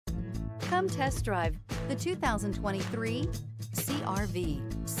Come test drive the 2023 CR-V.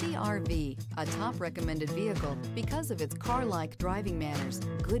 CR-V, a top recommended vehicle because of its car-like driving manners,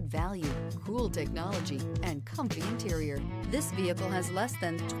 good value, cool technology, and comfy interior. This vehicle has less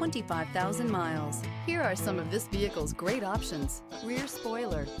than 25,000 miles. Here are some of this vehicle's great options: rear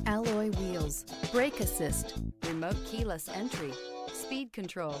spoiler, alloy wheels, brake assist, remote keyless entry, speed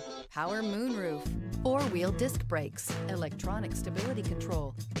control, power moonroof, four-wheel disc brakes, electronic stability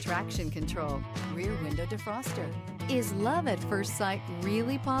control, traction control, rear window defroster. Is love at first sight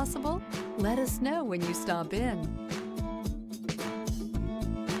really possible? Let us know when you stop in.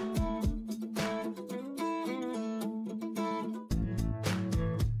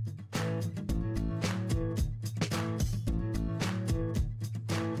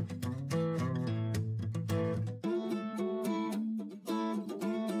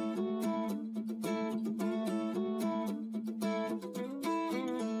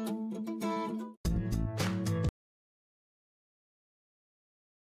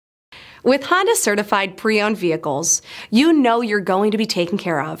 With Honda certified pre-owned vehicles, you know you're going to be taken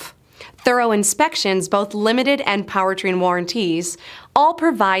care of. Thorough inspections, both limited and powertrain warranties, all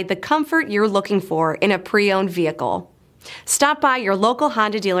provide the comfort you're looking for in a pre-owned vehicle. Stop by your local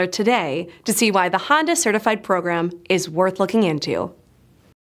Honda dealer today to see why the Honda certified program is worth looking into.